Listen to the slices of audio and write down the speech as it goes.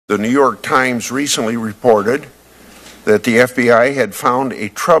The New York Times recently reported that the FBI had found a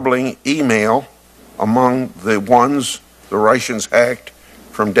troubling email among the ones the Russians hacked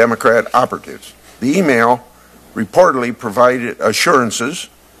from Democrat operatives. The email reportedly provided assurances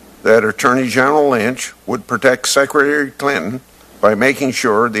that Attorney General Lynch would protect Secretary Clinton by making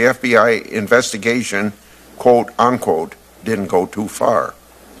sure the FBI investigation, quote unquote, didn't go too far.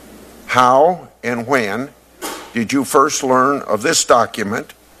 How and when did you first learn of this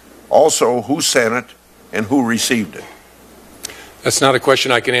document? Also, who sent it and who received it? That's not a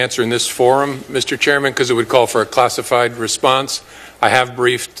question I can answer in this forum, Mr. Chairman, because it would call for a classified response. I have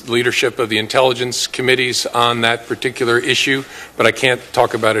briefed leadership of the intelligence committees on that particular issue, but I can't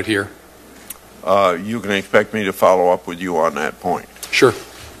talk about it here. You can expect me to follow up with you on that point. Sure.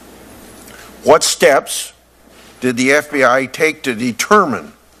 What steps did the FBI take to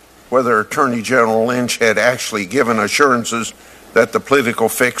determine whether Attorney General Lynch had actually given assurances that the political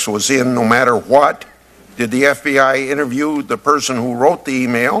fix was in no matter what? Did the FBI interview the person who wrote the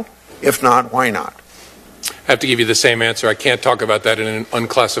email? If not, why not? I have to give you the same answer. I can't talk about that in an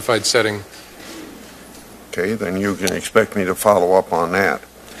unclassified setting. Okay, then you can expect me to follow up on that.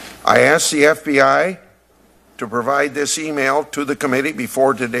 I asked the FBI to provide this email to the committee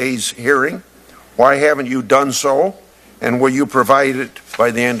before today's hearing. Why haven't you done so? And will you provide it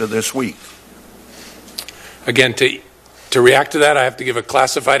by the end of this week? Again, to react to that, I have to give a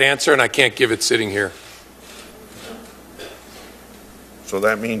classified answer, and I can't give it sitting here. So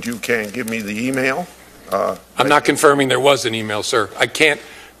that means you can't give me the email? I'm not confirming there was an email, sir. I can't.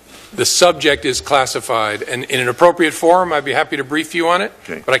 The subject is classified, and in an appropriate forum, I'd be happy to brief you on it,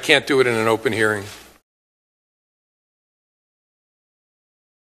 okay. But I can't do it in an open hearing.